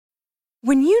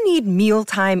When you need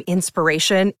mealtime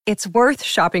inspiration, it's worth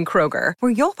shopping Kroger,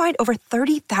 where you'll find over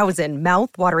 30,000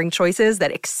 mouth-watering choices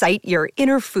that excite your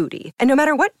inner foodie. And no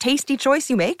matter what tasty choice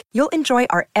you make, you'll enjoy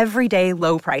our everyday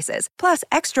low prices, plus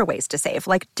extra ways to save,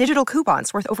 like digital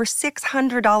coupons worth over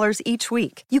 $600 each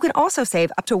week. You can also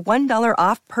save up to $1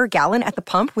 off per gallon at the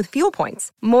pump with fuel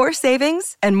points. More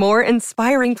savings and more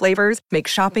inspiring flavors make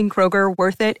shopping Kroger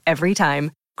worth it every time.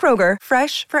 Kroger,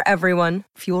 fresh for everyone.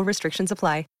 Fuel restrictions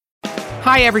apply.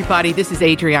 Hi, everybody. This is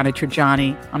Adriana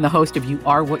Trajani. I'm the host of You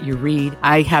Are What You Read.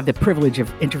 I have the privilege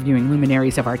of interviewing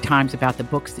luminaries of our times about the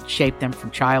books that shaped them from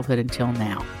childhood until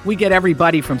now. We get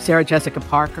everybody from Sarah Jessica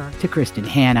Parker to Kristen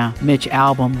Hanna, Mitch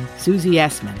Albom, Susie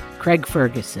Essman, Craig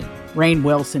Ferguson, Rainn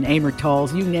Wilson, Amor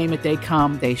Tolls, you name it, they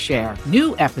come, they share.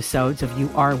 New episodes of You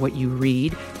Are What You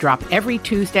Read drop every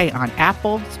Tuesday on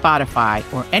Apple, Spotify,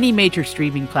 or any major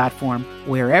streaming platform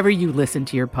wherever you listen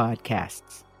to your podcasts.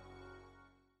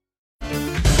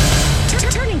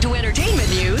 Turning to entertainment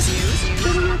news.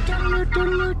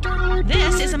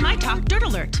 This is a My Talk Dirt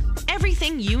Alert.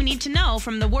 Everything you need to know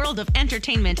from the world of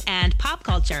entertainment and pop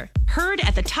culture. Heard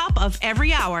at the top of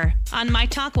every hour on My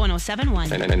Talk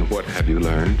 107.1. And what have you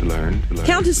learned?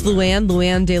 Countess Luann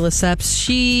de Lesseps,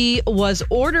 she was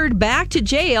ordered back to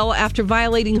jail after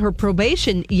violating her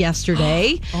probation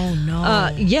yesterday. Oh,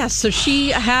 no. Yes, so she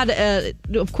had,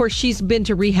 of course, she's been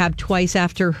to rehab twice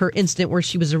after her incident where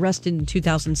she was arrested in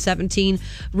 2017.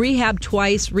 Rehab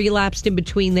twice, relapsed in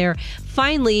between there.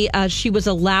 Finally, she was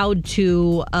allowed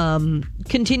to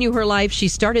continue her life. She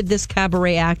started this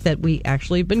cabaret act that we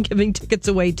actually have been giving tickets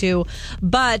away to,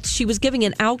 but she was given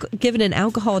an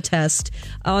alcohol test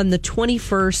on the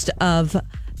 21st of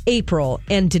April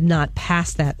and did not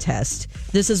pass that test.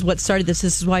 This is what started this.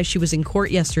 This is why she was in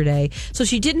court yesterday. So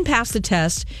she didn't pass the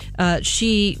test.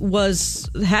 She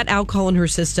had alcohol in her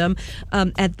system.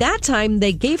 At that time,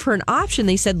 they gave her an option.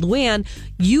 They said, Luann,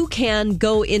 you can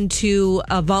go into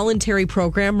a voluntary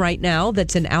program right now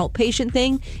that's an outpatient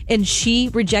thing. And she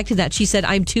rejected that. She said,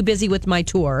 I'm too busy with my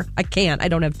tour. I can't. I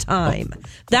don't have time.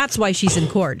 That's why she's in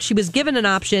court. She was given an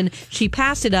option. She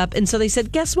passed it up. And so they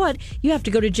said, guess what? You have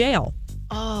to go to jail.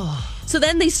 Oh. So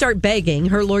then they start begging.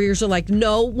 Her lawyers are like,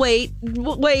 no, wait,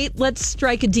 let's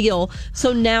strike a deal.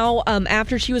 So now,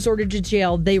 after she was ordered to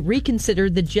jail, they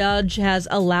reconsidered. The judge has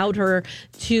allowed her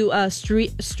to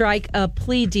strike a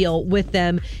plea deal with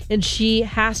them, and she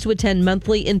has to attend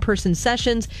monthly in-person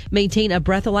sessions, maintain a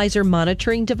breathalyzer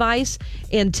monitoring device,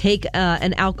 and take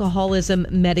an alcoholism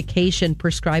medication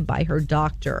prescribed by her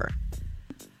doctor.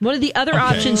 One of the other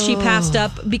options she passed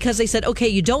up because they said, okay,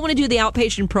 you don't want to do the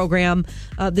outpatient program.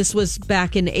 This was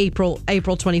back in April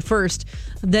 21st.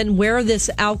 Then wear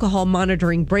this alcohol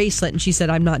monitoring bracelet. And she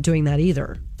said, I'm not doing that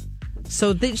either.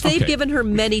 So they've given her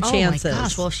many chances. Oh, my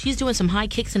gosh. Well, if she's doing some high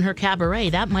kicks in her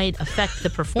cabaret, that might affect the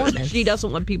performance. She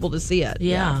doesn't want people to see it.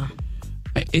 Yeah.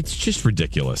 It's just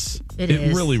ridiculous.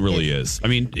 It really is. I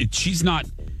mean, she's not...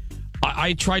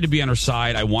 I try to be on her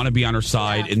side. I want to be on her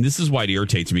side. Yeah. And this is why it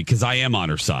irritates me, because I am on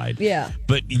her side. Yeah.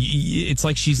 But it's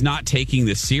like she's not taking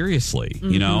this seriously,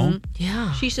 you know?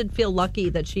 Yeah. She should feel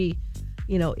lucky that she,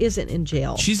 isn't in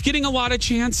jail. She's getting a lot of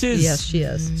chances. Yes, she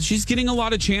is. She's getting a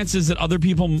lot of chances that other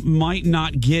people might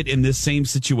not get in this same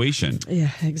situation. Yeah,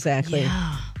 exactly.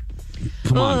 Yeah.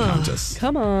 Come on, Countess.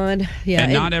 Come on. Yeah.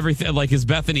 And not everything, like as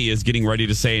Bethany is getting ready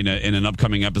to say in an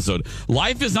upcoming episode,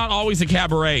 life is not always a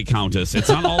cabaret, Countess. It's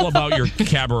not all about your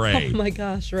cabaret. Oh, my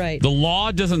gosh, right. The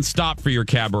law doesn't stop for your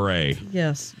cabaret.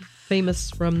 Yes.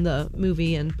 Famous from the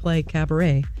movie and play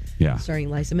Cabaret. Yeah. Starring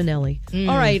Liza Minnelli.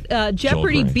 All right.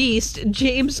 Jeopardy Beast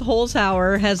James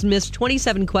Holzhauer has missed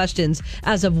 27 questions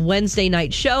as of Wednesday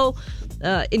night show,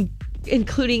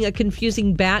 including a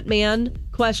confusing Batman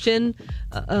question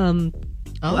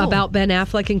about Ben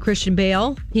Affleck and Christian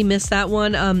Bale. He missed that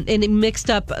one. And he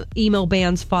mixed up emo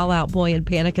bands Fall Out Boy and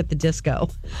Panic at the Disco.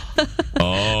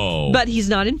 But he's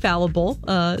not infallible.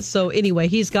 So anyway,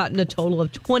 he's gotten a total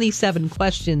of 27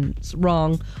 questions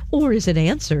wrong. Or is it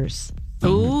answers?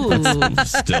 Ooh.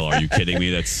 Still, are you kidding me?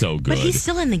 That's so good. But he's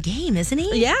still in the game, isn't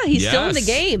he? Yeah, he's still in the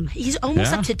game. He's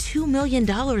almost up to $2 million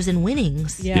in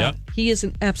winnings. Yeah, Yep. He is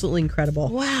absolutely incredible.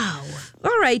 Wow.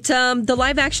 All right, the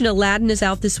live-action Aladdin is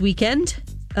out this weekend.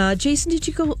 Jason, did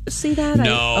you go see that?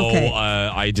 No,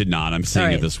 I did not. I'm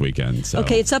seeing it this weekend. So.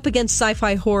 Okay, it's up against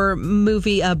sci-fi horror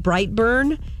movie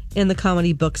Brightburn and the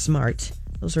comedy Booksmart.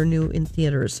 Those are new in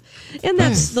theaters. And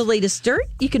that's the latest dirt.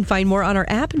 You can find more on our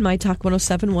app and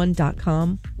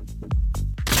mytalk1071.com.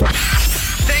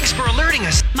 Thanks for alerting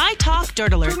us. My Talk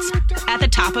Dirt Alerts at the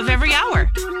top of every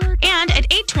hour. And at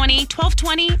 8:20,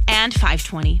 12:20, and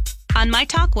 5:20 on My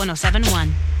Talk 107.1.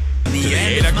 to the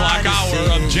 8 o'clock hour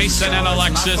of Jason and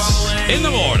Alexis in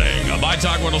the morning on My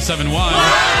Talk 1071.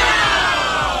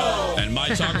 And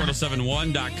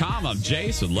MyTalk1071.com. I'm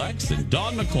Jason, Lex, and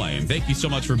Dawn McClain. Thank you so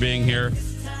much for being here.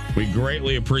 We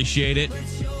greatly appreciate it.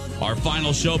 Our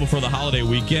final show before the holiday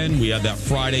weekend. We have that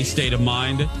Friday State of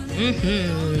Mind.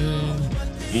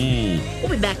 We'll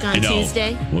be back on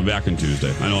Tuesday. We'll be back on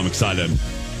Tuesday. I know, I'm excited. I'm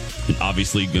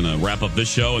obviously going to wrap up this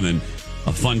show and then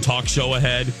a fun talk show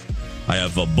ahead. I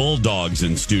have Bulldogs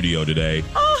in studio today.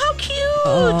 Oh, how cute.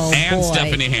 And boy.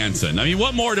 Stephanie Hansen. I mean,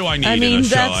 what more do I need in a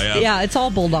show? It's all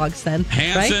Bulldogs then.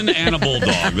 Hansen right? and a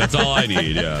Bulldog. That's all I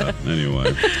need, yeah.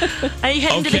 Anyway. Are you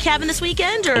heading to the cabin this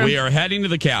weekend? Or? We are heading to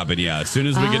the cabin, yeah. As soon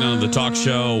as we get on the talk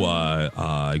show,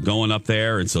 going up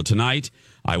there. And so tonight,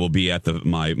 I will be at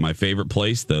my favorite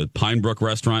place, the Pine Brook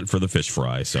restaurant for the fish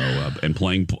fry. So and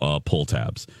playing pull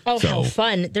tabs. Oh, how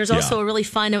fun. There's also a really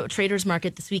fun Traders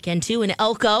Market this weekend, too, in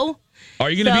Elko.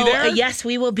 Are you going to be there? Yes,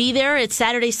 we will be there. It's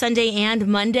Saturday, Sunday, and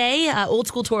Monday. Old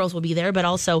School Toros will be there, but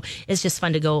also it's just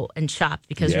fun to go and shop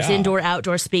because there's indoor,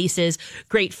 outdoor spaces,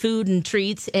 great food and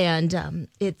treats, and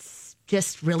it's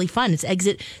just really fun. It's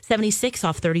exit 76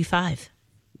 off 35.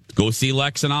 Go see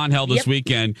Lex and Angel this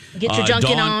weekend. Get your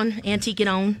junkin' on,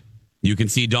 antiquing on. You can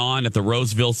see Dawn at the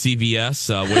Roseville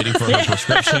CVS waiting for her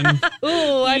prescription.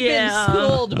 Oh, I've been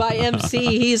schooled by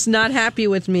MC. He's not happy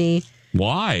with me.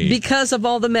 Why? Because of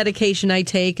all the medication I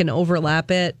take and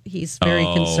overlap it. He's very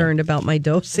concerned about my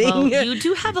dosing. Well, you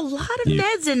do have a lot of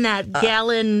meds in that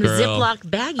gallon Ziploc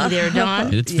baggie there,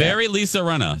 Dawn. It's very Lisa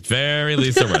Rinna. It's very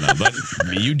Lisa Rinna. But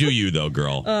you do you, though,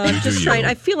 girl. I'm just trying.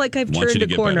 I feel like I've turned a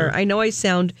corner. Better. I know I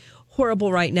sound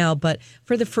horrible right now, but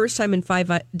for the first time in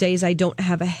 5 days, I don't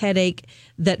have a headache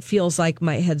that feels like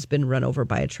my head's been run over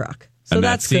by a truck. So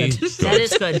that's good. That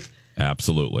is good.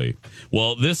 Absolutely.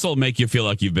 Well, this will make you feel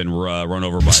like you've been run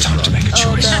over by a truck. Time to make a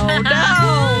choice. Oh,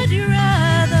 no. Would you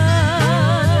rather?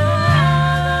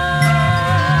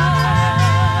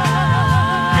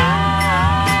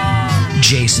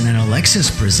 Jason and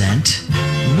Alexis present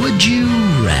Would You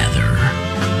Rather?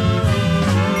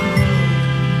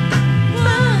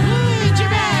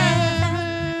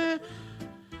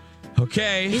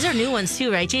 Okay. These are new ones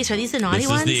too, right, Jace? Are these the naughty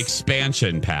ones? This is the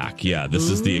expansion pack. Yeah, this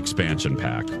is the expansion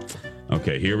pack.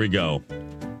 Okay, here we go.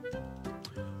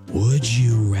 Would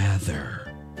you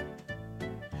rather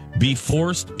be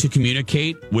forced to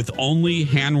communicate with only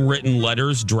handwritten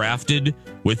letters drafted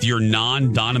with your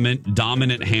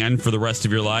non-dominant hand for the rest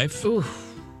of your life? Ooh.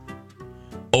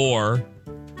 Or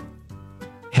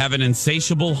have an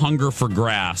insatiable hunger for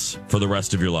grass for the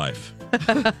rest of your life?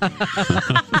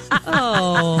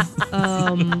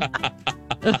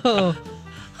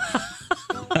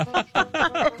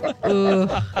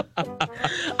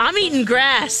 I'm eating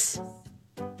grass.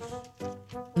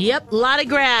 Yep, a lot of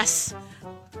grass.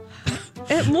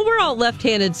 Well, we're all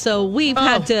left-handed, so we've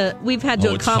had to it's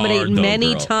accommodate hard, though,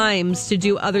 many girl. times to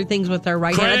do other things with our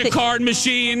right hand. Credit card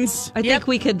machines. I think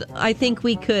we could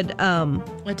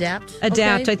Adapt.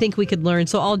 adapt. Okay. I think we could learn.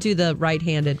 So I'll do the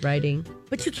right-handed writing.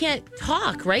 But you can't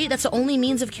talk, right? That's the only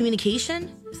means of communication?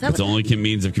 Is that That's the only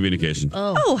means of communication.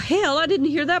 Oh, hell, I didn't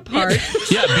hear that part.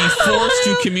 Yeah, be forced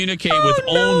to communicate with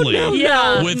only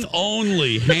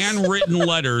handwritten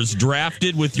letters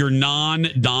drafted with your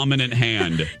non-dominant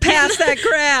hand. Pass that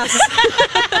grass.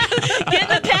 Get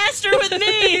the pastor with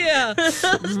me. Yeah.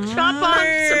 Chop on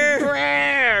some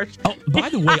grass. Oh, by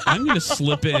the way, I'm going to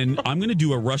slip in. I'm going to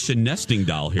do a Russian nesting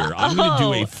doll here. I'm going to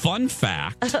do a fun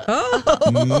fact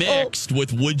mixed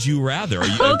with Would You Rather. Are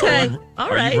you, Okay. Are All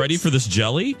right. you ready for this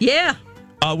jelly? Yeah.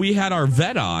 We had our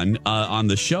vet on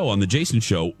the show, on the Jason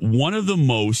Show. One of the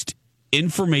most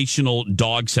informational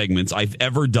dog segments I've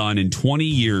ever done in 20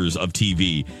 years of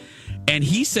TV. And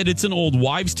he said it's an old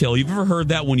wives' tale. You've ever heard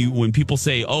that when people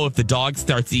say, oh, if the dog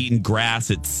starts eating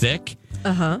grass, it's sick?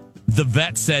 Uh-huh. The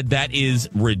vet said that is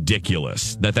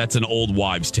ridiculous, that's an old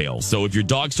wives' tale. So if your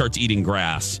dog starts eating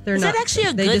grass... Is that actually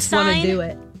a they good just want sign? to do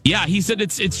it. Yeah, he said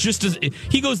it's just as...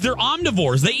 He goes, they're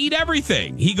omnivores. They eat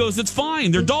everything. He goes, it's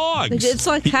fine. They're dogs. It's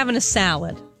like having a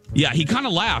salad. Yeah, he kind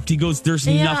of laughed. He goes, there's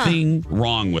nothing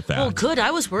wrong with that. Oh, good.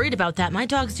 I was worried about that. My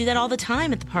dogs do that all the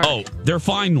time at the park. Oh, they're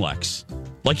fine, Lex.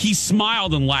 Like, he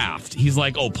smiled and laughed. He's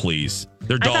like, oh, please.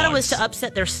 They're dogs. I thought it was to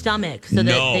upset their stomach so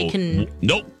that they can...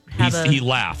 Nope. He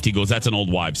laughed. He goes, that's an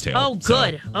old wives' tale. Oh,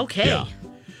 good. Okay. Yeah.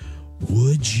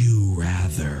 Would you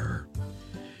rather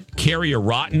carry a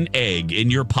rotten egg in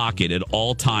your pocket at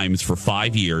all times for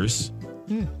 5 years?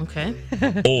 Okay.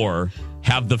 Or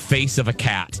have the face of a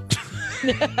cat?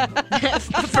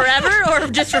 Forever or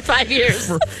just for 5 years?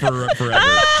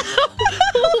 Forever.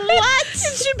 What?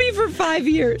 It should be for 5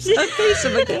 years. A face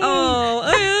of a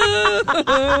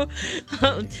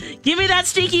Give me that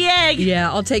stinky egg.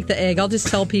 Yeah, I'll take the egg. I'll just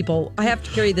tell people I have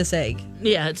to carry this egg.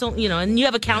 Yeah, it's and you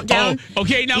have a countdown. Oh,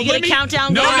 okay. Now you get a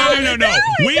countdown. No.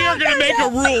 We are going to make a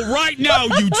rule right now,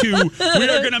 you two. We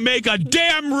are going to make a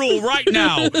damn rule right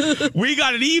now. We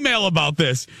got an email about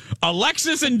this.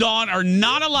 Alexis and Dawn are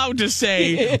not allowed to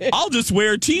say, "I'll just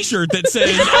wear a T-shirt that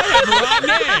says I have a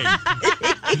rotten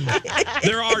egg."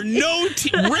 There are no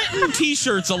written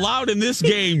T-shirts allowed in this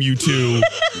game, you two,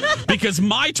 because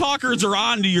my talkers are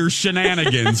on to your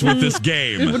shenanigans with this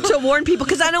game. To warn people,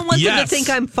 because I don't want them to think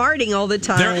I'm farting all the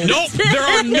time. There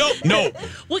are no.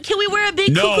 Well, can we wear a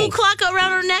big cuckoo clock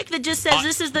around our neck that just says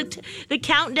this is the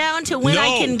countdown to when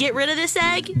I can get rid of this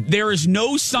egg? There is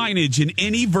no signage in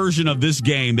any version of this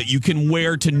game that you can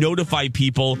wear to notify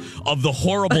people of the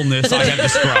horribleness I have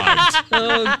described.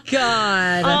 Oh,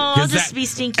 God. Oh, I'll just be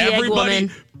stinky egg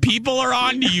woman. People are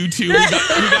on to you two. We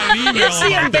got an email. It's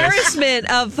the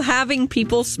embarrassment of having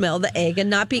people smell the egg and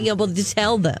not being able to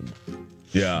tell them.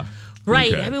 Yeah.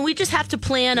 Right. Okay. I mean, we just have to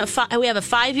plan we have a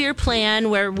 5-year plan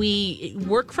where we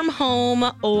work from home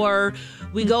or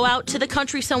we go out to the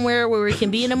country somewhere where we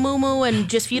can be in a muumuu and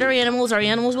just feed our animals. Our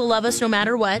animals will love us no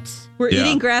matter what. We're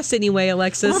eating grass anyway,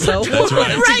 Alexis, so That's right.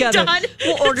 we'll work together. Dawn.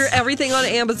 We'll order everything on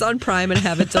Amazon Prime and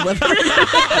have it delivered.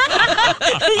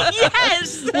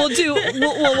 Yes. We'll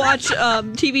watch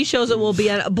TV shows and we'll be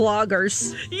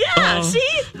bloggers. Yeah, see?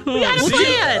 We got a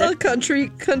plan. A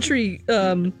country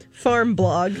farm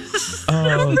blog.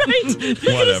 Right.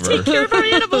 Whatever. Take care of our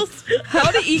animals. How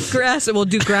to eat grass, and we'll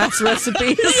do grass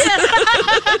recipes.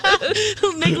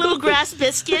 We'll make little grass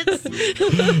biscuits.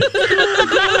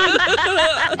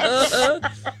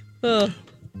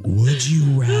 Would you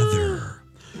rather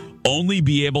only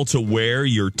be able to wear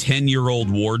your 10-year-old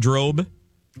wardrobe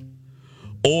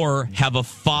or have a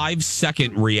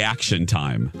 5-second reaction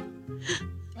time?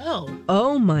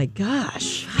 Oh my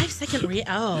gosh. 5-second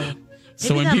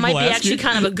So maybe when that people might be ask actually you,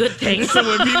 kind of a good thing. So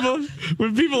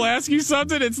when people ask you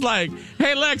something, it's like,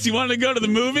 "Hey Lex, you want to go to the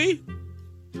movie?"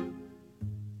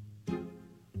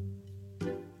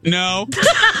 No.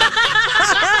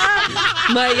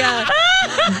 My God.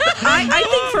 I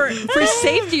think for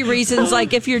safety reasons,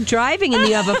 like if you're driving and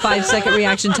you have a 5-second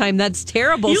reaction time, that's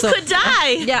terrible. You could die.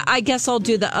 Yeah, I guess I'll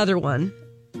do the other one.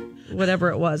 Whatever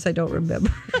it was, I don't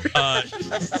remember.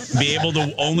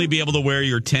 Only be able to wear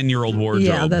your 10-year-old wardrobe.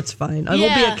 Yeah, that's fine. I will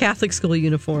be a Catholic school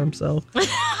uniform, so.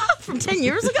 From 10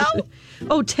 years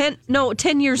ago? 10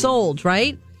 years old,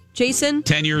 right? Jason?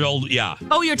 10-year-old, yeah.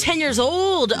 Oh, you're 10 years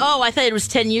old. Oh, I thought it was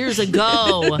 10 years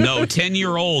ago. No,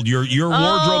 10-year-old. Your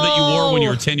wardrobe that you wore when you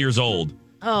were 10 years old.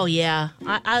 Oh, yeah.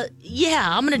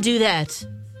 I'm going to do that.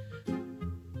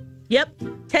 Yep.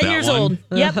 10 years old.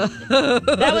 Yep.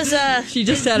 That was she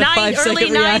just had a 5-second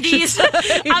early reaction.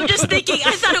 90s. I'm just thinking,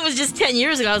 I thought it was just 10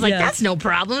 years ago. I was like, Yeah. that's no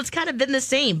problem. It's kind of been the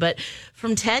same. But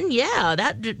from 10,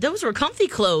 those were comfy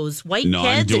clothes. White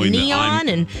heads and neon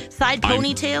and side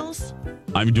ponytails.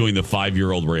 I'm doing the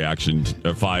 5-year-old reaction,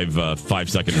 or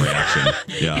 5-second reaction.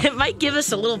 Yeah. It might give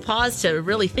us a little pause to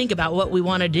really think about what we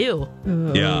want to do.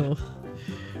 Yeah.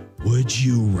 Would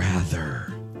you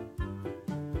rather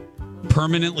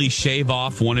permanently shave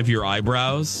off one of your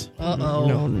eyebrows? No.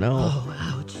 Oh,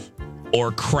 ouch.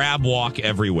 Or crab walk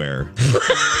everywhere?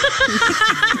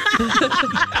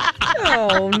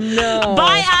 Oh, no.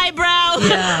 Bye, eyebrow.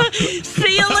 Yeah.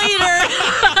 See you later.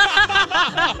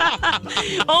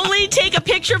 Only take a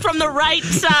picture from the right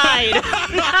side.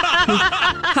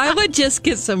 I would just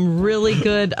get some really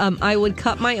good, I would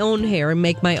cut my own hair and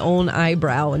make my own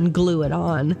eyebrow and glue it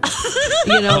on.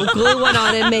 Glue one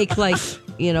on and make my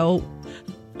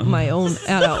own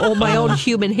my own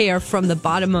human hair from the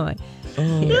bottom of my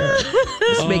hair.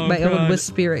 Just make my own with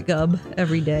spirit gum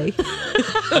every day.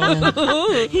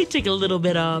 You take a little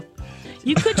bit off.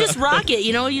 You could just rock it,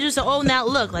 you just own that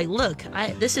look. Like, look,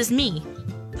 this is me.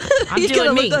 I'm You're doing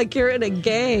gonna me. look like you're in a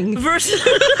gang. Stay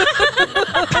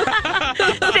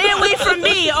away from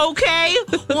me, okay?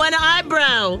 One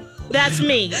eyebrow. That's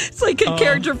me. It's like a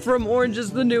character from Orange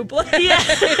is the New Black. Yeah.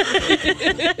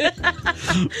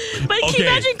 But can you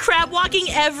imagine crab walking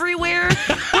everywhere?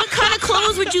 What kind of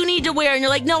clothes would you need to wear? And you're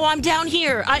like, no, I'm down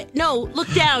here. No,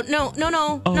 look down. No.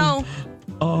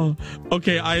 Oh,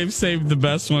 okay. I have saved the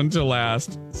best one to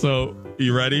last. So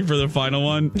You ready for the final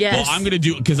one? Yes. Well, I'm going to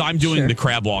do, because I'm doing the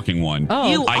crab walking one.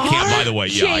 Oh, I can't, by the way.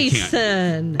 Yeah, I Jason.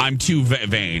 can't. I'm too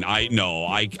vain. I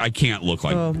can't look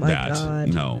like Oh, my that.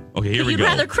 God. No. Okay, here we You'd go.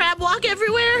 rather crab walk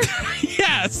everywhere?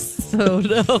 Yes. Oh,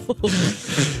 no.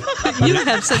 You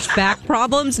have such back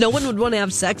problems. No one would want to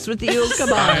have sex with you.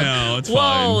 Come on. I know. It's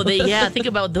Whoa, fine. think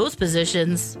about those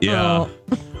positions. Yeah. Oh.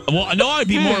 Well, no, I'd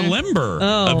be more limber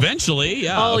eventually.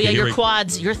 Yeah. Oh, Okay, yeah, here your we-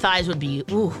 quads, your thighs would be,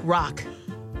 rock.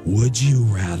 Would you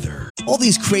rather? All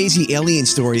these crazy alien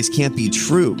stories can't be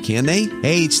true, can they?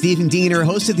 Hey, it's Stephen Diener,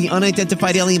 host of the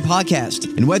Unidentified Alien Podcast.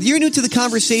 And whether you're new to the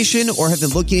conversation or have been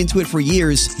looking into it for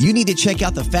years, you need to check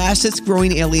out the fastest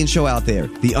growing alien show out there,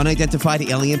 the Unidentified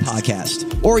Alien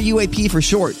Podcast, or UAP for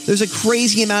short. There's a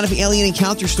crazy amount of alien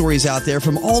encounter stories out there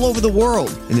from all over the world.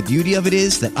 And the beauty of it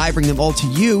is that I bring them all to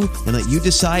you and let you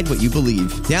decide what you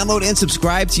believe. Download and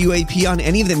subscribe to UAP on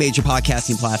any of the major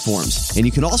podcasting platforms. And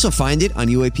you can also find it on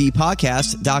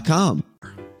UAPpodcast.com.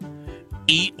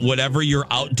 Eat whatever your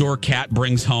outdoor cat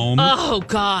brings home. Oh,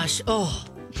 gosh. Oh,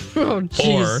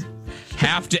 Or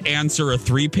have to answer a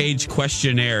 3-page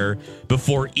questionnaire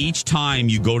before each time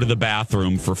you go to the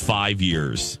bathroom for 5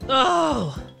 years.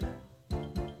 What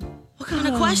kind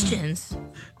of questions?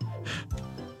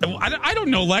 I don't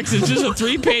know, Lex. It's just a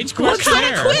 3-page What kind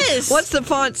questionnaire. of quiz? What's the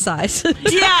font size?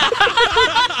 Yeah.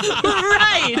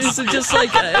 Right. Is it just like,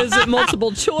 is it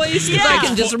multiple choice? Because I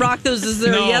can just rock those as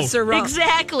their No. yes or wrong.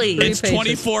 Exactly. It's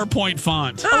pages. 24-point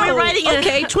font. Are we writing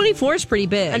Okay, 24 is pretty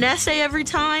big. an essay every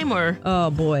time, or? Oh,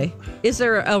 boy. Is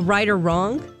there a right or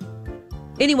wrong?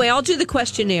 Anyway, I'll do the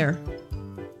questionnaire.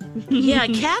 Yeah,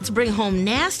 cats bring home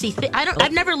nasty things.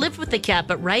 I've never lived with a cat,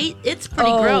 but right? It's pretty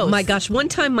Oh, gross. my gosh. One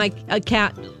time a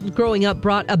cat growing up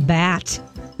brought a bat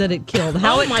that it killed.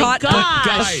 How Oh, it my caught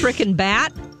gosh. a freaking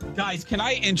bat? Guys, can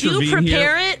I Do intervene you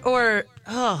prepare here? it, or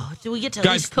do we get to at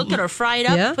Guys, least cook it or fry it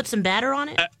up? Yeah. Put some batter on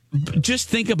it? Just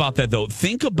think about that, though.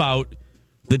 Think about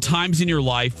the times in your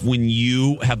life when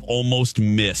you have almost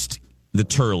missed the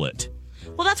turlet.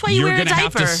 Well, that's why you You're wear a gonna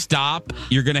have diaper. to stop.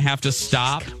 You're going to have to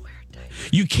stop.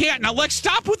 You can't. Now, Lex,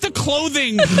 stop with the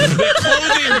clothing. The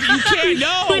clothing. You can't.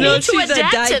 We No. need to she's a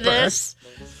adapt to diaper. this.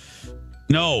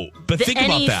 No. But think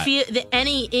about that.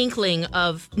 Any inkling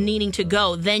of needing to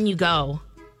go, then you go.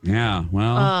 Yeah,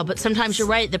 well. But sometimes you're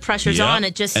right. The pressure's Yep. on.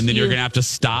 It just and then you're going to have to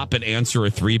stop and answer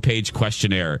a 3-page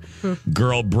questionnaire.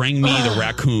 Girl, bring me the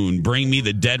raccoon. Bring me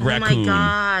the dead raccoon. Oh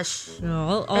my gosh.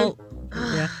 No,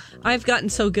 yeah. I've gotten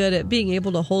so good at being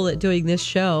able to hold it doing this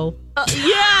show.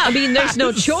 Yeah. I mean, there's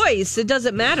no choice. It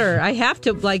doesn't matter. I have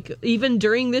to, like, even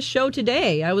during this show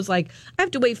today, I was like, I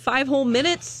have to wait 5 whole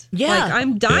minutes. Yeah. Like,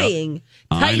 I'm dying.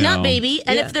 Tighten I up, know. baby.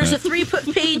 And Yeah. if there's a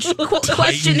 3-page Tighten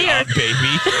questionnaire, up,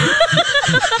 baby.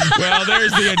 Well,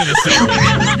 there's the end of the segment.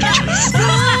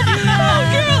 Oh,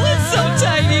 girl, it's so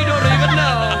tiny, you don't even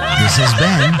know. This has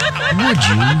been Would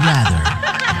You Rather?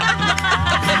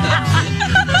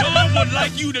 Dawn would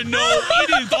like you to know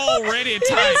it is already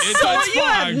tight. It's You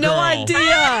fine, have no girl.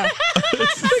 idea. The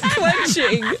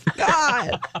clenching.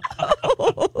 God.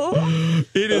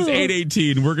 It is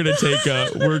 8:18. We're gonna take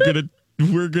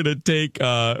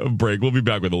a break. We'll be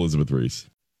back with Elizabeth Reese.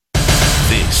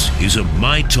 This is a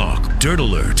My Talk Dirt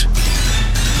Alert.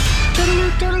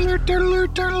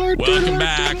 Welcome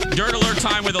back. Dirt Alert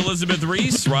time with Elizabeth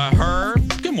Reese.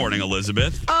 Good morning,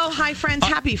 Elizabeth. Oh, hi, friends.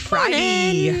 Happy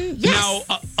Friday. yes. Now,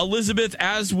 Elizabeth,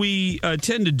 as we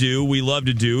tend to do, we love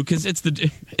to do, because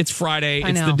it's Friday. I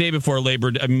It's know. the day before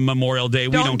Memorial Day.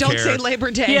 We don't Don't care. say Labor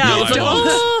Day. Yeah, No, it's I like, won't.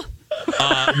 oh.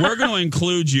 We're going to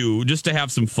include you just to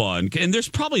have some fun. And there's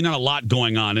probably not a lot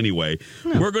going on anyway.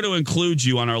 We're going to include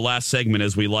you on our last segment,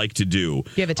 as we like to do.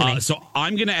 Give it to me. So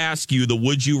I'm going to ask you the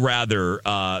would you rather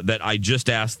that I just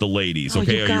asked the ladies. Oh,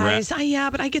 Okay, you are you guys. ready? Yeah,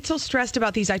 but I get so stressed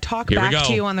about these. I talk Here we back go.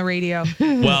 to you on the radio.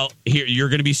 Well, here you're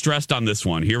going to be stressed on this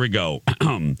one. Here we go.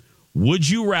 Would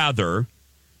you rather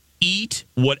eat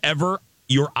whatever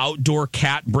your outdoor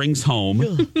cat brings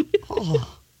home?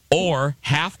 Or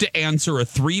have to answer a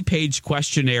 3-page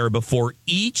questionnaire before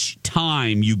each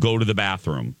time you go to the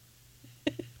bathroom?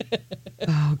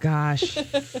 Oh, gosh.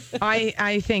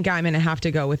 I think I'm going to have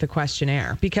to go with the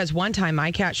questionnaire, because one time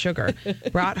my cat Sugar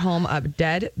brought home a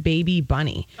dead baby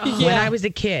bunny when I was a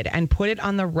kid and put it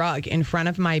on the rug in front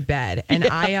of my bed, and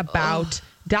I about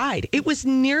died. It was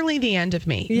nearly the end of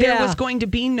me. There Yeah. was going to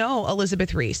be no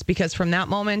Elizabeth Reese, because from that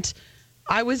moment,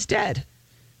 I was dead.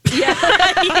 yeah.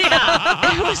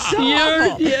 It was so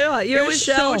awful. You're It was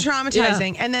so shell.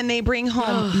 traumatizing. And then they bring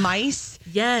home mice.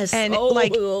 Yes. And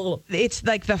it's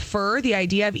like the fur, the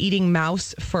idea of eating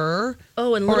mouse fur.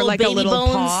 Oh, and or little like a baby little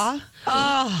bones. paw.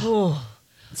 Oh.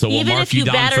 So we'll Even mark if you you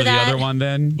down batter for the that- other one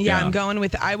then? Yeah, I'm going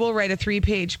with, I will write a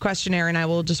 3-page questionnaire and I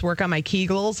will just work on my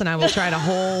Kegels and I will try to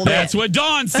hold That's it. what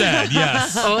Dawn said,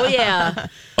 yes. Oh, yeah.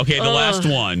 Okay, the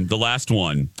last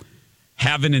one.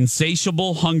 Have an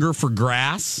insatiable hunger for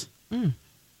grass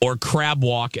or crab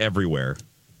walk everywhere?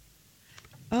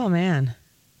 Oh, man.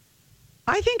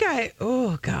 I think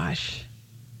oh, gosh.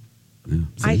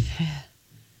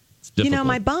 It's You know,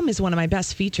 my bum is one of my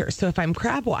best features. So if I'm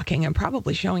crab walking, I'm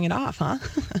probably showing it off, huh?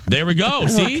 There we go.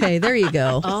 See? Okay, there you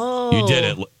go. Oh. You did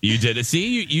it. You did it.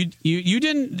 See, you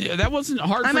didn't. That wasn't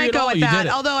hard I for you might at go all. with You that. did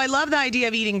it. Although I love the idea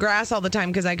of eating grass all the time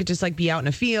because I could just like be out in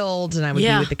a field and I would be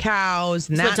Yeah. with the cows.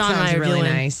 And That's that what Dawn and sounds I are really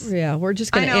doing. nice. Yeah, we're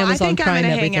just I going to know. I Amazon think I'm Prime going to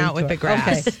everything hang out with to the her.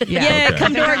 grass. Okay. Yeah, Yeah, Okay.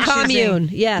 come to our Grass using- commune.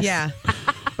 Yes. Yeah.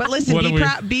 But listen, What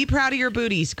do be proud of your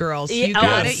booties, girls. Yeah, You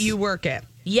got yes. it. You work it.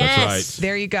 Yes. That's right.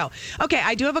 There you go. Okay,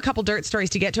 I do have a couple dirt stories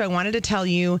to get to. I wanted to tell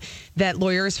you that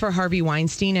lawyers for Harvey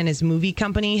Weinstein and his movie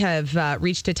company have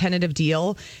reached a tentative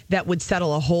deal that would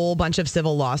settle a whole bunch of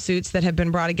civil lawsuits that have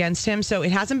been brought against him. So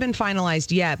it hasn't been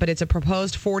finalized yet, but it's a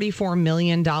proposed $44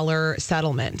 million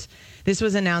settlement. This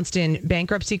was announced in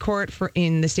bankruptcy court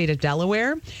in the state of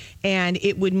Delaware, and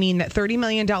it would mean that $30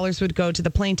 million would go to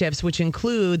the plaintiffs, which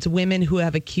includes women who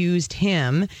have accused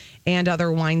him and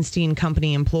other Weinstein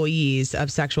Company employees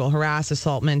of sexual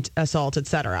harassment, assault,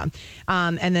 etc.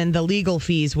 And then the legal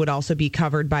fees would also be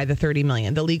covered by the $30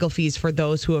 million. The legal fees for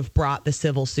those who have brought the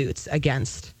civil suits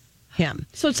against him.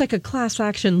 So it's like a class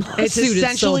action lawsuit. It's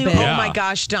essentially, it's so big. oh my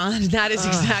gosh, Don, that is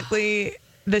exactly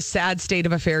the sad state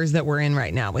of affairs that we're in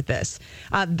right now with this.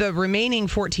 The remaining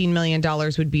 $14 million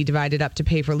would be divided up to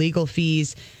pay for legal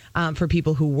fees for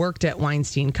people who worked at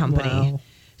Weinstein Company. Wow.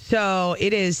 So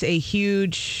it is a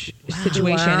huge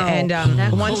situation. Wow. And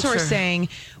That one culture. source saying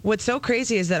what's so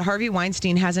crazy is that Harvey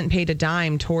Weinstein hasn't paid a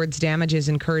dime towards damages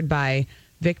incurred by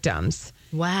victims.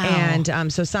 Wow.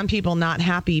 And so some people not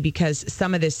happy because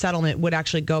some of this settlement would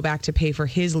actually go back to pay for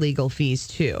his legal fees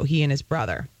too, he and his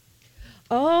brother.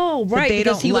 Oh, But right, they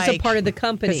because don't he was a like- part of the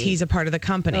company. Because he's a part of the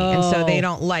company. And so they Oh.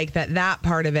 don't like that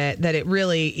part of it, that it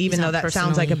really, even though not that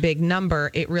sounds like a personally- big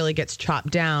number, it really gets chopped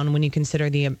down when you consider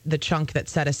the chunk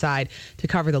that's set aside to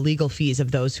cover the legal fees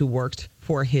of those who worked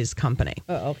for his company.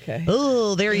 Oh, okay.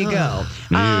 Oh, there you go.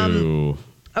 Ew.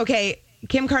 Okay,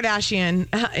 Kim Kardashian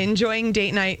enjoying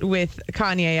date night with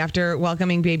Kanye after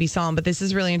welcoming baby Psalm. But this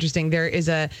is really interesting. There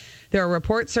are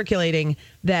reports circulating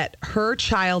that her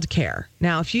child care.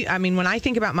 Now, when I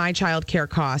think about my child care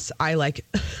costs, I it's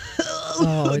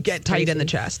get tight in the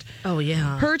crazy. chest. Oh,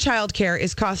 yeah. Her child care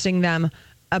is costing them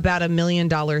about $1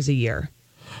 million a year.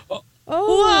 Whoa.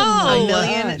 $1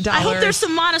 million. I hope there's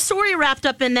some Montessori wrapped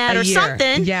up in that a or year.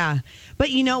 something. Yeah. But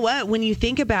you know what? When you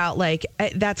think about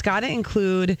that's got to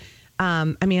include,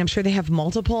 I'm sure they have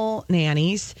multiple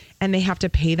nannies and they have to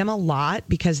pay them a lot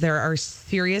because there are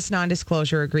serious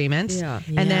non-disclosure agreements. Yeah.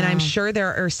 And then Yeah. I'm sure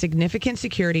there are significant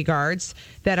security guards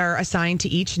that are assigned to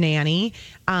each nanny.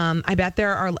 I bet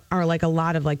there are like a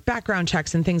lot of like background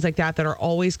checks and things like that are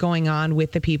always going on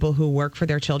with the people who work for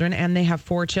their children, and they have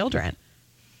 4 children.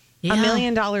 Yeah. $1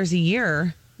 million a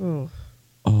year. Oh.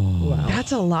 Wow.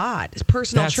 That's a lot.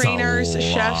 Personal That's a trainers,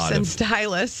 chefs, lot and of-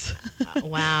 stylists.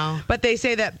 Wow. But they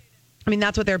say that,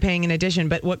 that's what they're paying in addition.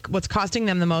 But what's costing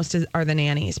them the most are the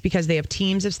nannies, because they have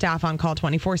teams of staff on call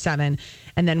 24/7.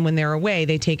 And then when they're away,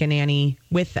 they take a nanny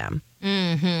with them,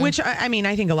 which I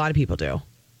think a lot of people do.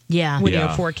 Yeah. When you Yeah.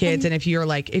 have 4 kids, and if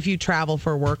you travel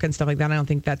for work and stuff like that, I don't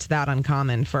think that's that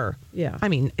uncommon for. Yeah.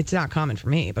 It's not common for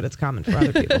me, but it's common for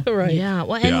other people. Right. Yeah.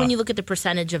 Well, and Yeah. when you look at the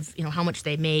percentage of, how much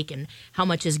they make and how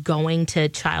much is going to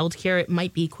childcare, it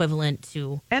might be equivalent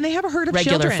to. And they have a herd of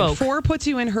Regular children. folk. 4 puts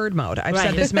you in herd mode. I've Right.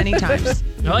 said this many times.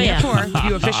 Oh, yeah. 4,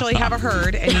 you officially have a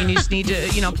herd, and you just need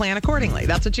to, plan accordingly.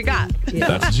 That's what you got.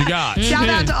 That's what you got. Shout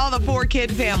out to all the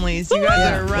 4-kid families. You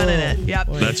guys are running it. Yep.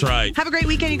 That's right. Have a great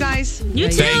weekend, you guys. You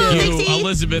too. Thank you, Dixie.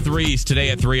 Elizabeth Reese, today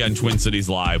at 3 on Twin Cities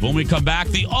Live. When we come back,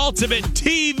 the ultimate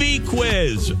TV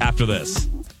quiz after this.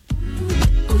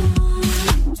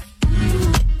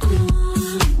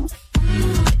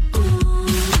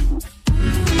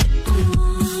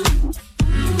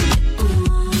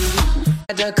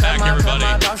 Back,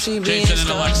 everybody. Jason and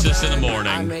Alexis in the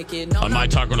morning on My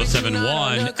Talk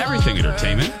 107.1, Everything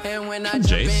Entertainment. I'm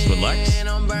Jace with Lex.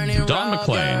 Dawn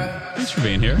McClain. Thanks for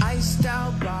being here.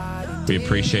 We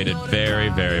appreciate it very,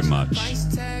 very much.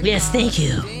 Yes, thank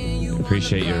you. We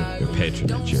appreciate your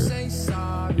patronage,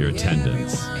 your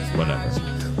attendance, whatever.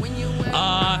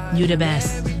 You the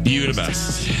best. You the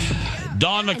best.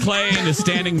 Dawn McClain is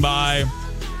standing by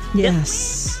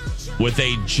Yes. with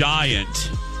a giant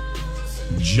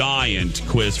giant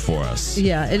quiz for us.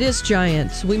 Yeah, it is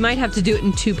giant. We might have to do it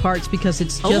in 2 parts because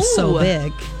it's just so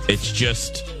big. It's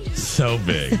just so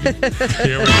big.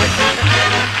 Here we go.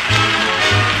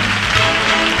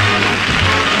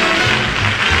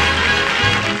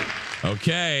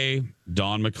 Okay,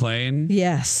 Dawn McClain.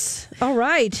 Yes. All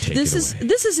right. This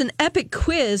is an epic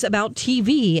quiz about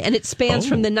TV, and it spans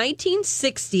from the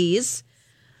 1960s.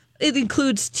 It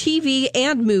includes TV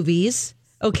and movies.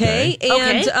 Okay.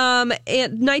 And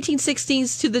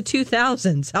 1960s to the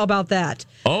 2000s. How about that?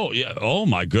 Oh yeah. Oh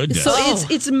my goodness. So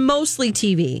it's mostly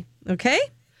TV. Okay.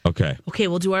 Okay,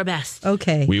 we'll do our best.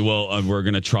 Okay. We will. We're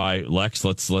gonna try. Lex,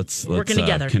 let's Working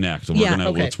together. Connect.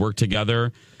 Let's work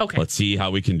together. Okay. Let's see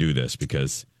how we can do this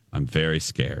because I'm very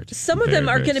scared. Some of them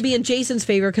are going to be in Jason's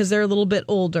favor because they're a little bit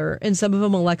older, and some of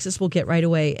them Alexis will get right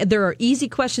away. And there are easy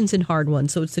questions and hard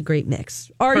ones, so it's a great mix.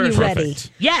 Are you ready?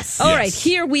 Yes. All right,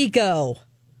 here we go.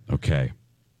 Okay.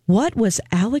 What was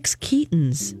Alex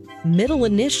Keaton's middle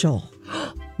initial?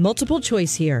 Multiple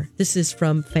choice here. This is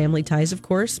from Family Ties, of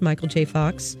course. Michael J.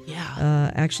 Fox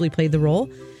actually played the role.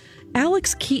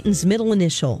 Alex Keaton's middle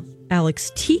initial.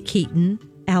 Alex T. Keaton,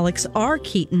 Alex R.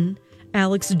 Keaton,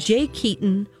 Alex J.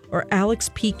 Keaton, or Alex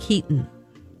P. Keaton?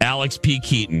 Alex P.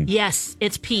 Keaton. Yes,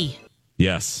 it's P.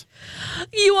 Yes.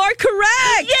 You are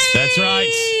correct. Yay! That's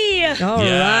right. All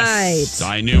right.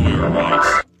 I knew we were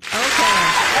right. Okay.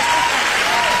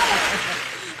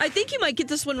 I think you might get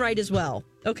this one right as well.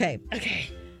 Okay.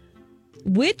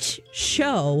 Which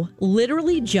show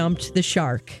literally jumped the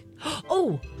shark?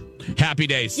 Oh. Happy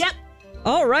Days. Yep.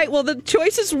 All right. Well, the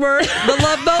choices were The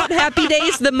Love Boat, Happy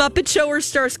Days, The Muppet Show, or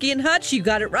Starsky and Hutch. You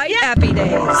got it right. Yep. Happy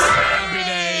Days. Happy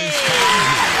Days.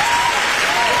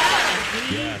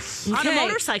 Yes. On a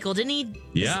motorcycle, didn't he?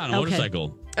 Yeah, on a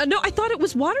motorcycle. No, I thought it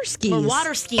was water skis. Or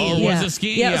water skiing. Oh, was it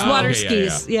skiing? Yeah, it was water okay,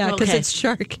 skis. Yeah, because it's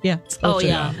shark. Yeah. Oh,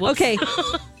 yeah. Okay.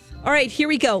 All right, here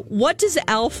we go. What does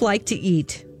Alf like to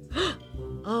eat?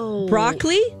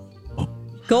 Broccoli,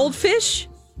 goldfish,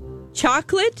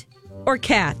 chocolate, or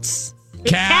cats?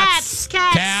 Cats.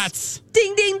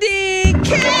 Ding, ding, ding.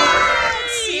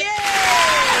 Cats! Yay!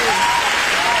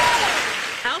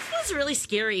 Alf was really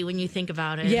scary when you think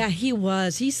about it. Yeah, he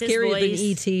was. He's scarier than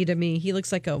E.T. to me. He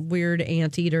looks like a weird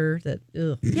anteater that,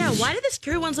 ugh. Yeah, why do the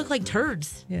scary ones look like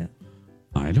turds? Yeah.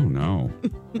 I don't know.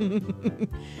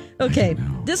 Okay,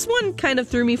 this one kind of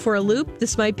threw me for a loop.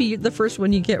 This might be the first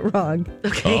one you get wrong.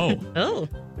 Okay. Oh.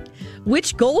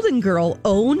 Which Golden Girl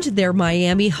owned their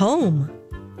Miami home?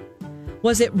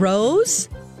 Was it Rose,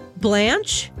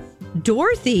 Blanche,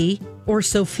 Dorothy, or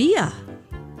Sophia?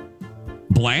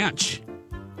 Blanche.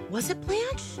 Was it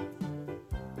Blanche?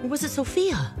 Or was it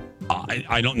Sophia?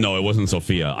 I don't know. It wasn't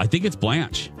Sophia. I think it's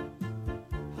Blanche.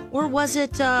 Or was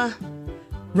it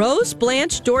Rose,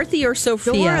 Blanche, Dorothy, or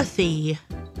Sophia? Dorothy.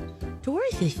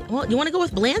 Well, you want to go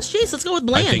with Blanche, Jace? Let's go with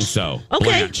Blanche. I think so. Okay.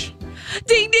 Blanche.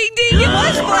 Ding, ding, ding. It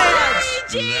was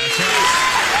Blanche. That's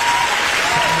right.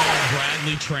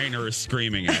 Bradley Trainer is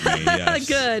screaming at me. Yes.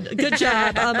 Good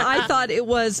job.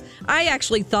 I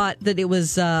actually thought that it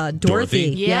was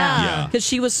Dorothy. Yeah. Because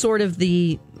she was sort of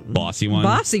the bossy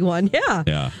one. Yeah.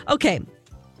 Yeah. Okay.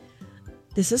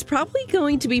 This is probably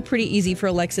going to be pretty easy for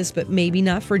Alexis, but maybe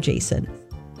not for Jason.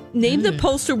 Name the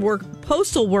postal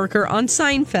worker on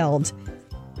Seinfeld.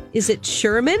 Is it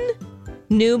Sherman,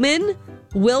 Newman,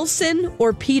 Wilson,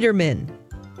 or Peterman?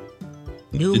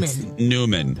 Newman. It's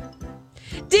Newman.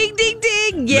 Ding, ding,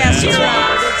 ding. Yes, you're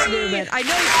right. It's Newman. I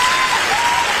know.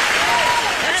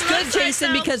 That's good,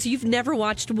 Jason, because you've never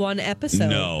watched one episode.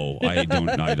 No, I don't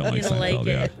like Seinfeld.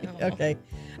 Yeah. Okay.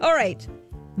 All right.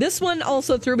 This one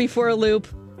also threw me for a loop.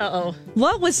 Uh-oh.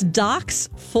 What was Doc's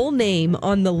full name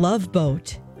on the Love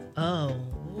Boat? Oh.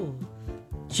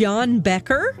 John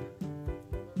Becker,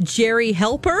 Jerry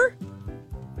Helper,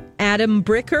 Adam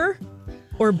Bricker,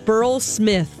 or Burl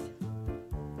Smith?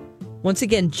 Once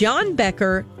again, John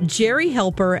Becker, Jerry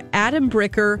Helper, Adam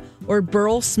Bricker, or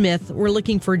Burl Smith. We're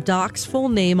looking for Doc's full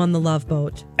name on the Love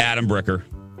Boat. Adam Bricker.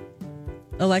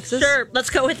 Alexis? Sure, let's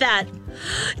go with that.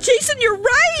 Jason, you're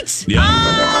right! Yeah. Oh,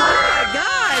 my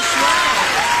gosh. Wow.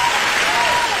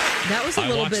 That was a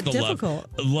little bit difficult.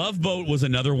 Love Boat was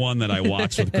another one that I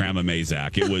watched with Grandma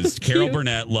Mazak. It was Carol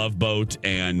Burnett, Love Boat,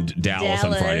 and Dallas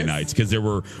on Friday nights because there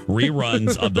were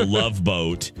reruns of the Love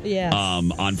Boat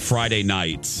on Friday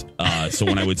nights. So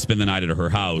when I would spend the night at her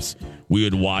house, we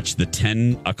would watch the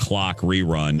 10 o'clock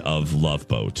rerun of Love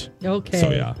Boat. Okay. So,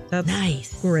 yeah. That's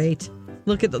nice. Great.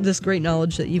 Look at this great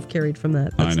knowledge that you've carried from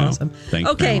that. That's I know. awesome. Thanks,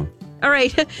 okay. Grandma. All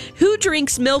right. Who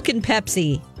drinks milk and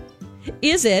Pepsi?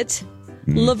 Is it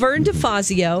Laverne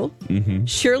DeFazio,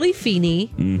 Shirley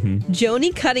Feeney,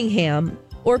 Joni Cunningham,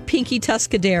 or Pinky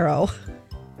Tuscadero?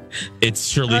 It's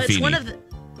Shirley It's Feeney. one of the.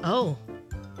 Oh.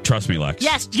 Trust me, Lex.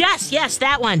 Yes,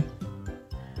 that one.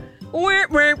 Where?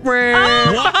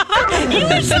 What? You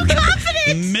were so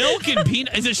confident. Milk and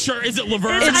peanut. Is it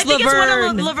Laverne? I think it's one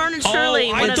Laverne. of Laverne and Shirley.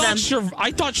 Oh, one of them.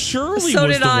 I thought Shirley So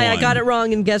was did the I. one. I got it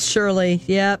wrong and guessed Shirley.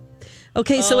 Yep.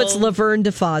 Okay, so it's Laverne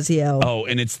DeFazio. Oh,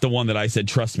 and it's the one that I said,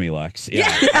 trust me, Lex. Yeah.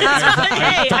 Hey,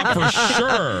 I thought for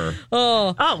sure.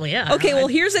 oh, yeah. Okay, well,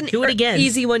 here's an Do it again.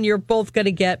 easy one you're both going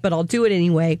to get, but I'll do it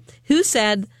anyway. Who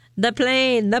said the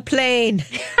plane?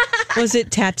 Was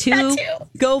it Tattoo,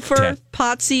 Gopher,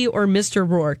 Potsy, or Mr.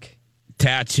 Rourke?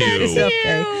 Tattoo.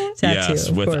 Okay. Tattoo, Yes,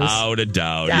 of course. without a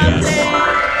doubt.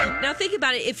 Yes. Now think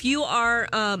about it. If you are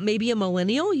maybe a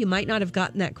millennial, you might not have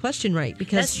gotten that question right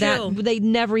because That's true. they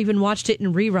never even watched it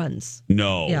in reruns.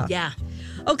 No. Yeah. Yeah.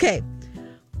 Okay,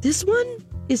 this one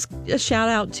is a shout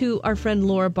out to our friend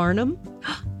Laura Barnum,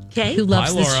 Okay. who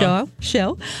loves Hi, this Laura.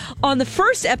 show. On the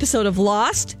first episode of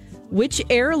Lost, which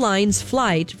airline's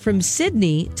flight from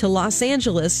Sydney to Los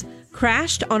Angeles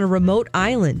crashed on a remote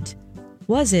island?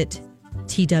 Was it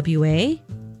TWA,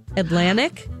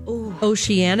 Atlantic,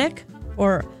 Oceanic,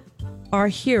 or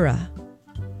Arhira?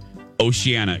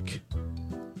 Oceanic.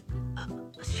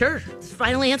 Sure.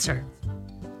 Final answer.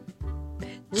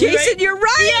 Jason, you're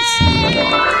right!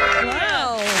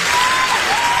 Wow.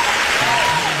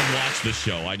 I didn't even watch the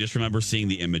show. I just remember seeing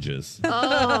the images.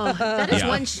 Oh, that is Yeah.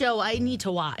 one show I need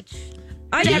to watch.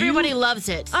 I And everybody loves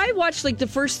it. I watched like the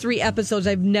first 3 episodes.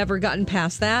 I've never gotten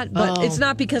past that, but it's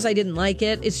not because I didn't like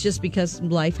it. It's just because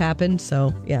life happened.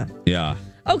 So, yeah. Yeah.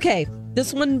 Okay,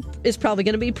 this one is probably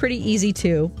going to be pretty easy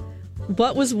too.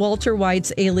 What was Walter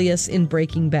White's alias in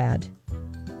Breaking Bad?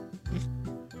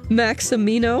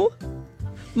 Maximino,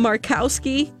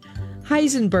 Markowski,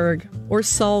 Heisenberg, or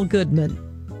Saul Goodman?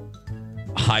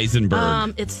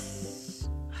 Heisenberg. It's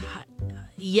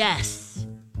yes.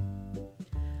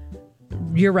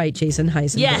 You're right, Jason.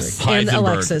 Heisenberg. Yes. And Heisenberg.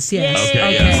 Alexis, yes.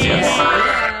 Okay, yes.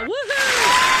 Yeah,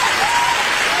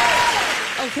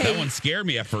 woohoo! Okay. That one scared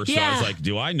me at first. So I Yeah. was like,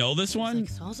 do I know this one?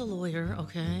 Saul's a lawyer.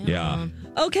 Okay. Yeah.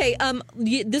 Okay,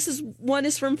 this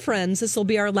is from Friends. This will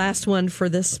be our last one for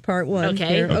this part one. Okay.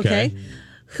 here, Okay.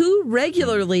 Who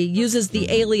regularly uses the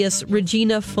alias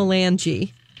Regina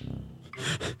Phalange?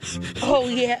 Oh,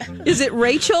 yeah. Is it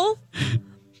Rachel,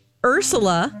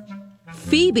 Ursula,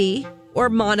 Phoebe, or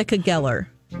Monica Geller?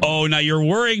 Oh, now you're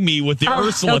worrying me with the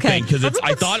Ursula okay. thing because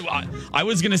I thought I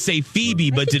was going to say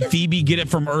Phoebe, but did Phoebe get it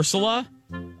from Ursula?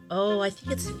 Oh, I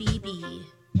think it's Phoebe.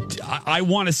 I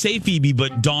want to say Phoebe,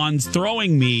 but Dawn's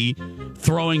throwing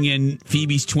in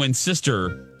Phoebe's twin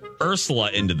sister,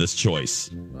 Ursula, into this choice.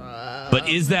 But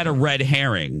is that a red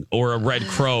herring or a red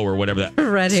crow or whatever that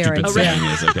Red herring. stupid saying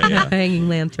is? Okay, yeah. Hanging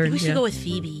lantern. We should yeah. go with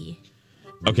Phoebe.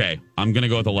 Okay, I'm going to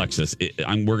go with Alexis.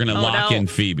 We're going to lock no. in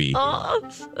Phoebe.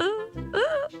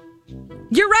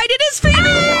 You're right, it is Phoebe!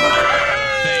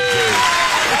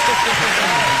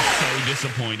 I'm so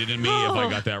disappointed in me if I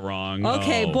got that wrong.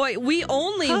 Okay, Oh. boy, we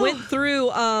only went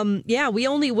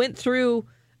through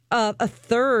a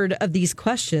third of these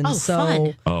questions. Oh, so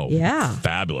fun. Oh, yeah.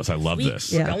 fabulous. I love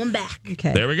this. Yeah. Going back.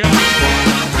 Okay. There we go.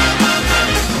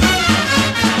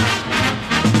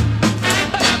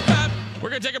 We're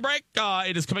going to take a break.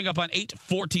 It is coming up on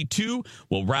 8:42.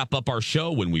 We'll wrap up our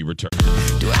show when we return.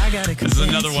 This is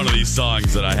another one of these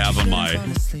songs that I have on my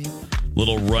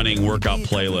little running workout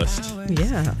playlist.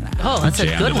 Yeah. Oh, that's a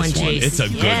Jam good to one, this Jace. It's a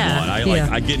good one.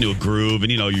 I get into a groove,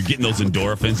 and you're getting those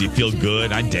endorphins. You feel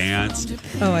good. I dance.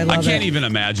 Oh, I love I can't it. even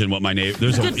imagine what my neighbor.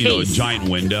 There's a Good a face. giant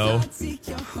window.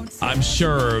 I'm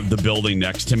sure the building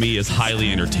next to me is highly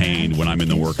entertained when I'm in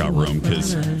the workout room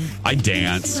because I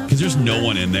dance because there's no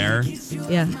one in there.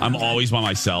 Yeah. I'm always by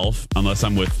myself unless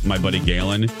I'm with my buddy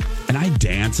Galen, and I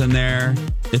dance in there.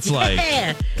 It's like.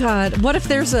 Yeah. God, what if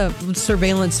there's a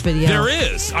surveillance video? There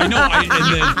is. I know.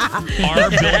 Our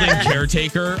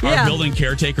building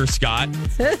caretaker, Scott,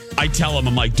 I tell him,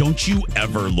 I'm like, don't you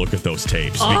ever look at those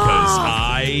tapes because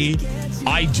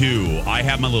I do. I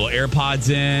have my little AirPods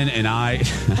in and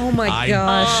Oh my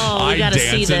gosh. Oh, we I gotta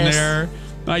see dance in this. there.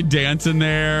 I dance in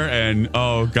there and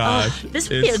oh gosh. This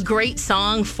would be a great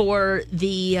song for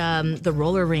the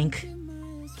roller rink.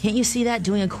 Can't you see that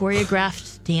doing a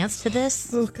choreographed dance to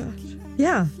this? Oh gosh.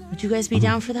 Yeah. Would you guys be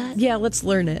down for that? Yeah, let's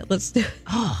learn it. Let's do it.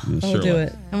 I'll do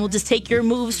it. And we'll just take your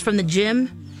moves from the gym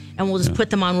and we'll just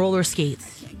put them on roller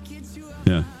skates.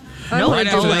 Yeah. No, Right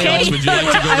after that, Lex, would you like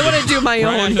to go I want to do my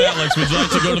Right own. after that, Lex, would you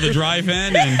like to go to the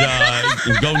drive-in and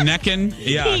go necking?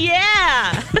 Yeah.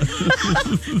 Yeah.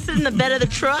 Sit in the bed of the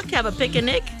truck, have a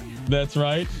picnic. That's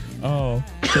right. Oh,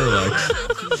 sure, Lex.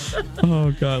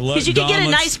 Oh, God. Because you can get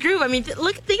a nice groove. I mean,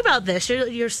 think about this.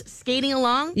 You're skating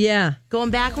along. Yeah.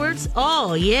 Going backwards.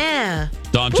 Oh, yeah.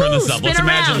 Dawn, turn this up. Let's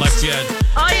imagine Lex yet.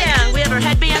 Oh, yeah. We have our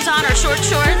headbands on, our short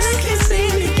shorts.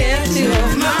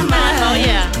 Oh,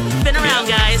 yeah. Spin around,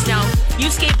 guys. Now, you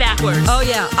skate backwards. Oh,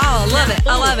 yeah. Oh, love it.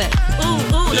 I love it. Ooh.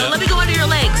 Now, let me go under your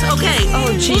legs. Okay.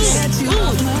 Oh, jeez.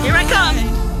 Ooh. Here I come.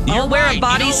 I'll wear a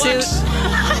bodysuit.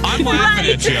 I'm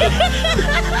laughing at you.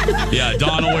 Yeah,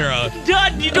 Dawn will wear a...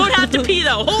 Dawn, you don't have to pee,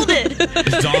 though. Hold it.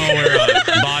 Dawn will wear a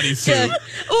bodysuit. Yeah.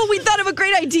 Oh, we thought of a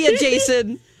great idea,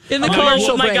 Jason, in the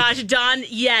commercial break. Oh, my gosh, Dawn,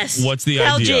 yes. What's the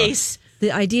Tell idea? Jace.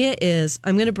 The idea is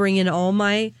I'm going to bring in all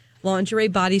my lingerie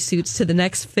bodysuits to the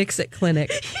next Fix-It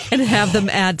clinic and have them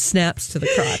add snaps to the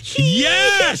crotch.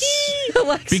 Yes!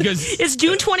 Alexa. Because it's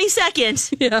June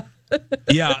 22nd. Yeah.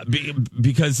 Yeah,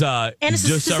 because... and it's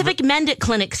a specific Mendit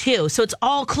clinic, too, so it's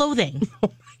all clothing.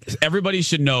 Everybody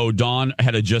should know, Dawn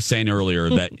had a just saying earlier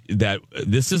that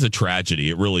this is a tragedy.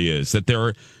 It really is. That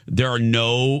there are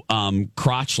no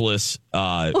crotchless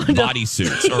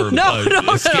bodysuits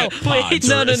or skip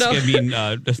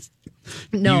pods.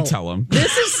 No. You tell them.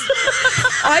 This is,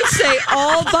 I say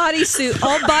all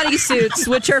bodysuits,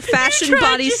 which are fashion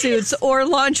bodysuits or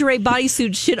lingerie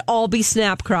bodysuits, should all be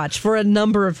snap crotch for a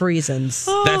number of reasons.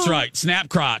 That's right. Snap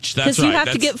crotch. That's right. Because you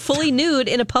have to get fully nude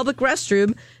in a public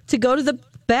restroom to go to the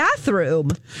bathroom.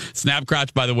 Snap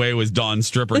crotch, by the way, was Dawn's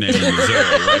stripper name in Missouri.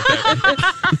 Right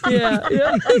there.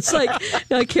 Yeah. It's like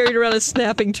I carried around a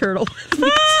snapping turtle.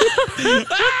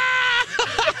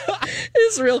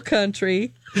 It's real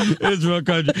country. It's real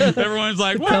country. Everyone's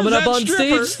like, what coming up on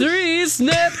stripper? stage 3,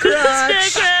 snap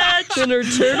crotch and her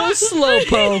turtle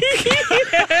slowpoke.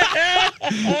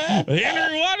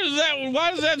 Henry,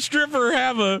 why does that stripper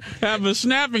have a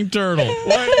snapping turtle?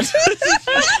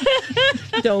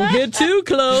 Don't get too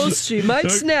close. She might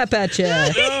snap at you.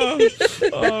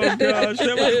 Oh gosh.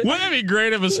 Wouldn't it be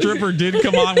great if a stripper did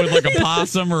come on with like a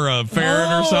possum or a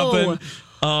ferret or something?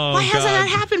 Oh, why hasn't that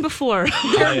happened before?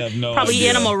 I have no Probably idea.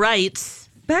 Animal rights.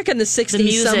 Back in the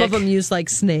 60s, some of them used like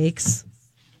snakes.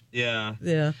 Yeah.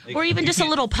 Yeah. Or even just a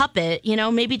little puppet,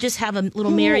 maybe just have a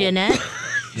little marionette.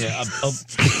 Yeah,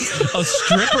 a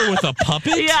stripper with a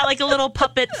puppet? Yeah, like a little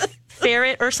puppet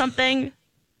ferret or something.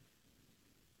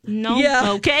 No?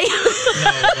 Yeah. Okay.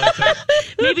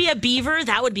 Maybe a beaver.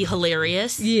 That would be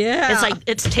hilarious. Yeah. It's like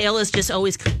its tail is just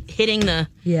always hitting the...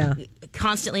 Yeah.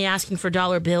 Constantly asking for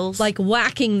dollar bills. Like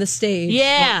whacking the stage.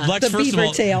 Yeah. Lex, the first beaver of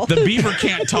all, tail. The beaver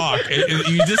can't talk.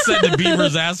 You just said the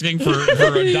beaver's asking for a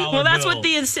dollar Well, that's bill. what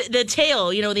the tail,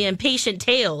 the impatient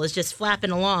tail is just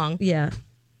flapping along. Yeah.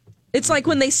 It's like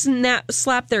when they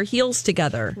slap their heels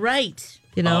together. Right.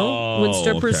 When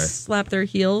strippers slap their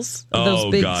heels, those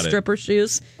big stripper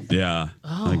shoes. Yeah,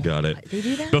 I got it. They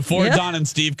do that? Before Don and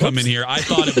Steve come in here, I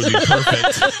thought it would be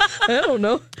perfect. I don't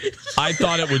know. I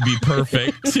thought it would be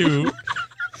perfect to...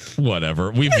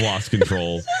 Whatever. We've lost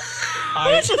control.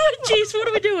 Jeez, what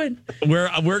are we doing?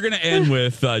 We're going to end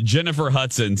with Jennifer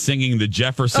Hudson singing the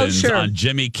Jeffersons on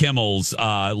Jimmy Kimmel's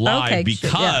Live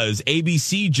because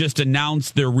ABC just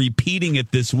announced they're repeating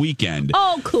it this weekend.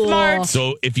 Oh, cool. Smart.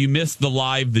 So if you missed the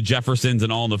Live, the Jeffersons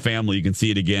and All in the Family, you can see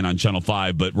it again on Channel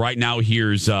 5. But right now,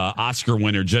 here's Oscar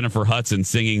winner Jennifer Hudson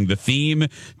singing the theme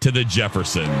to the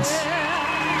Jeffersons.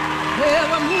 Well,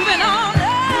 we're moving on.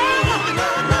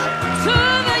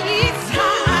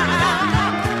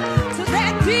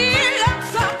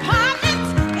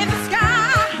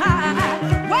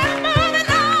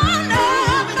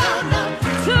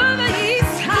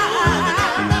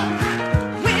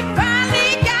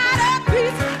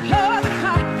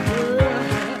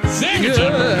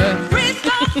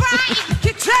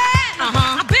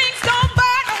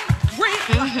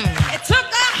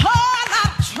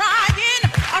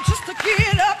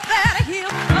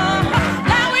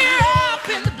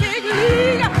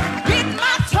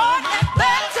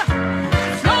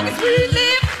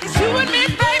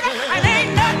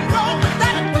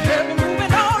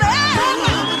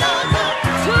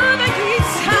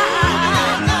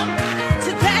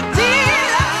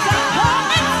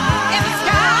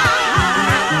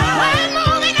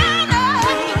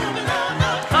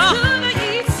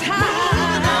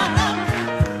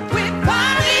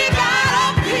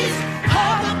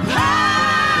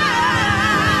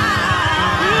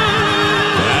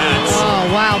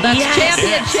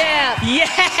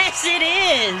 Yes, it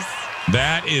is.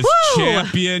 That is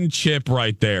championship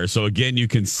right there. So again, you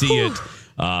can see it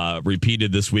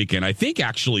repeated this weekend. I think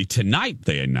actually tonight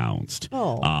they announced.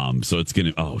 So it's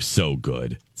gonna so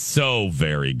good. So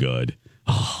very good.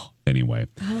 Oh, Anyway,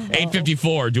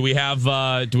 8:54. Do we have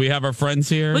our friends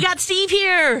here? We got Steve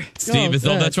here. Steve is.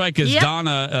 Oh, that's right. Because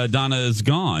Donna is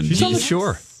gone. She's on the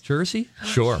shore. Jersey?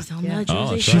 Shore. She's on the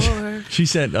Jersey Shore. She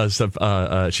sent us,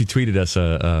 she tweeted us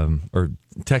or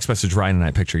text message Ryan and I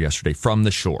a picture yesterday from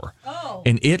the shore. Oh.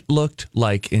 And it looked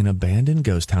like an abandoned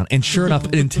ghost town. And sure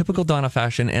enough, in typical Donna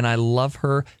fashion, and I love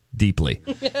her deeply.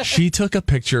 She took a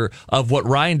picture of what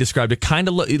Ryan described. It kind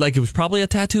of looked like it was probably a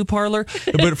tattoo parlor,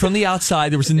 but from the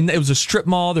outside, it was a strip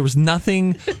mall. There was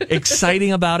nothing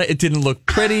exciting about it. It didn't look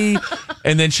pretty.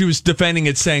 And then she was defending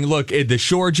it, saying, look, the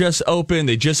shore just opened.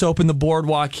 They just opened the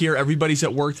boardwalk here. Everybody's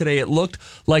at work today. It looked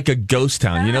like a ghost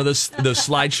town. You know those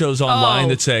slideshows online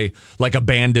that say like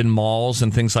abandoned malls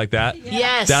and things like that?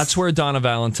 Yes. That's where Donna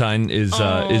Valentine is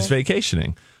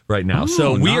vacationing right now.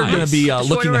 So we are going to be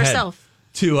looking ahead. Herself.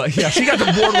 She got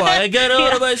the boardwalk. I got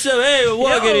all of myself. Hey, we're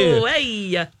walking here.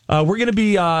 Hey. We're going to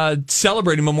be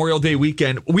celebrating Memorial Day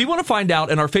weekend. We want to find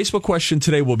out, and our Facebook question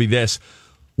today will be this.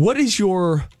 What is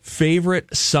your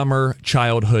favorite summer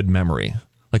childhood memory?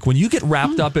 Like when you get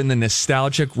wrapped up in the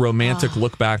nostalgic, romantic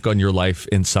look back on your life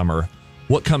in summer,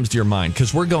 what comes to your mind?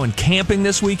 Because we're going camping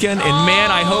this weekend, and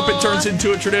man, I hope it turns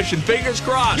into a tradition. Fingers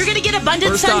crossed. You're going to get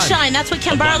abundant sunshine. That's what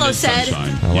Ken Barlow said.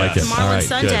 I like it. Tomorrow and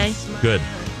Sunday. Good.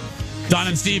 Don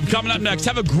and Steve coming up next.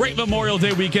 Have a great Memorial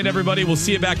Day weekend, everybody. We'll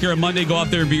see you back here on Monday. Go out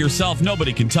there and be yourself.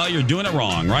 Nobody can tell you're doing it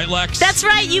wrong. Right, Lex? That's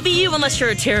right. You be you unless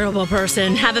you're a terrible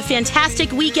person. Have a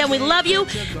fantastic weekend. We love you.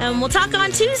 And we'll talk on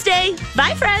Tuesday.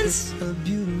 Bye, friends.